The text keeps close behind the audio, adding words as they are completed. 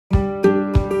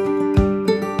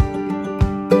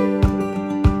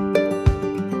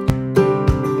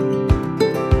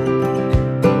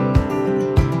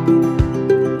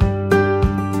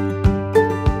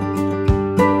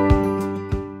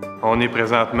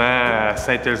présentement à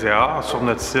Saint-Elzéar, sur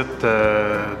notre site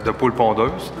de poules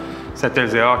pondeuses.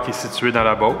 Saint-Elzéar qui est situé dans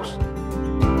la Beauce.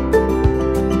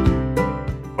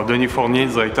 Denis Fournier,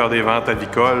 directeur des ventes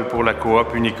agricoles pour la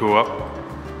Coop Unicoop.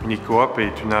 Unicoop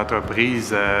est une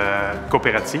entreprise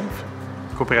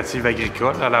coopérative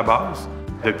agricole à la base.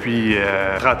 Depuis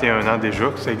 31 ans déjà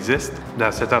que ça existe.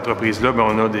 Dans cette entreprise-là,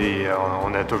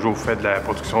 on a toujours fait de la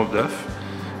production de d'œufs.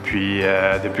 Puis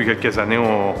depuis quelques années,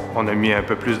 on a mis un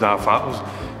peu plus d'emphase.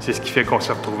 C'est ce qui fait qu'on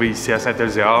s'est retrouvé ici à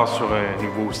Saint-Elzéar sur un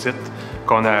nouveau site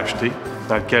qu'on a acheté,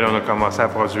 dans lequel on a commencé à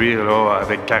produire là,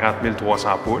 avec 40 300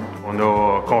 poules. On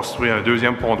a construit un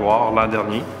deuxième pondoir l'an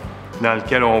dernier, dans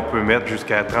lequel on peut mettre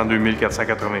jusqu'à 32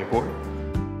 480 poules.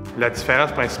 La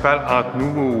différence principale entre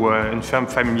nous, une ferme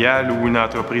familiale ou une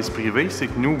entreprise privée, c'est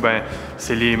que nous,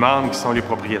 c'est les membres qui sont les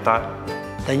propriétaires.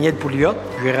 Daniel Pouliot,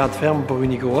 gérant de ferme pour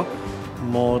Unicoop.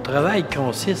 Mon travail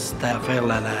consiste à faire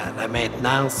la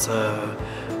maintenance,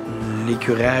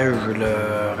 l'écurage,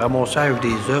 le ramassage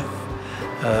des œufs.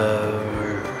 On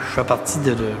fait partie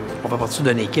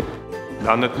d'une équipe.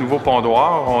 Dans notre nouveau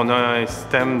pondoir, on a un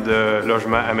système de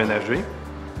logement aménagé.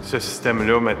 Ce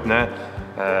système-là, maintenant,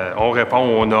 on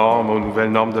répond aux normes, aux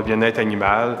nouvelles normes de bien-être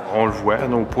animal. On le voit,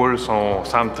 nos poules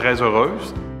semblent très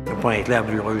heureuses. Il ne faut pas être là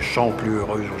plus heureuses, sont plus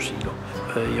heureuses aussi. Là.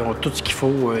 Ils ont tout ce qu'il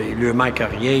faut, il ne leur manque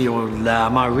rien, ils ont de la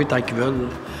manger tant qu'ils veulent,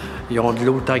 ils ont de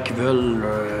l'eau tant qu'ils veulent,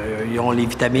 ils ont les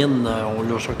vitamines, on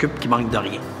leur s'occupe qu'ils manquent de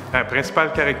rien. La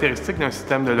principale caractéristique d'un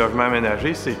système de logement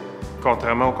aménagé, c'est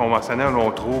contrairement au conventionnel, où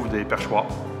on trouve des perchoirs.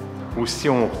 Aussi,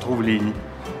 on retrouve les nids.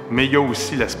 Mais il y a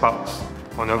aussi l'espace.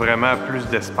 On a vraiment plus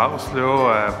d'espace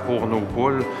pour nos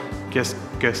poules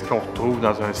qu'est-ce qu'on retrouve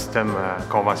dans un système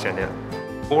conventionnel.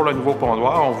 Pour le nouveau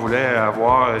pondoir, on voulait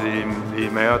avoir les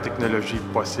meilleures technologies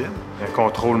possibles. Un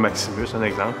contrôle Maximus, un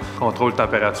exemple. Contrôle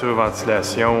température,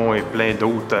 ventilation et plein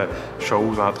d'autres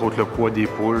choses, entre autres le poids des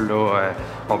poules. Là,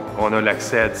 on a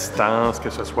l'accès à distance, que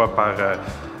ce soit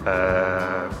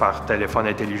par téléphone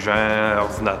intelligent,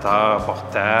 ordinateur,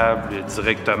 portable,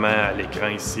 directement à l'écran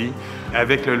ici.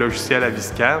 Avec le logiciel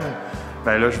Aviscan,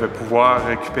 là, je vais pouvoir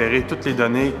récupérer toutes les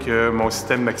données que mon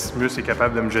système Maximus est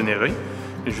capable de me générer.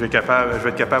 Je vais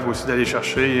être capable aussi d'aller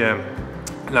chercher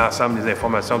l'ensemble des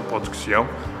informations de production,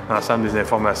 l'ensemble des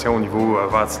informations au niveau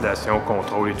ventilation,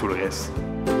 contrôle et tout le reste.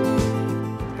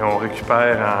 Et on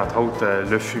récupère, entre autres,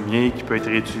 le fumier qui peut être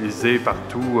réutilisé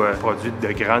partout, produit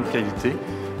de grande qualité,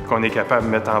 qu'on est capable de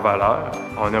mettre en valeur.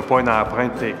 On n'a pas une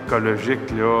empreinte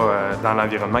écologique là, dans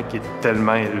l'environnement qui est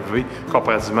tellement élevée,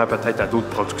 comparativement peut-être à d'autres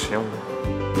productions.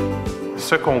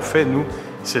 Ce qu'on fait, nous,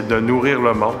 c'est de nourrir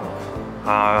le monde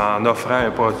en offrant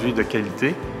un produit de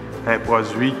qualité, un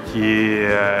produit qui est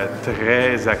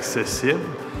très accessible,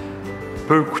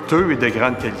 peu coûteux et de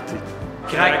grande qualité.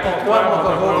 Craque pour toi, mon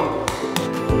coco!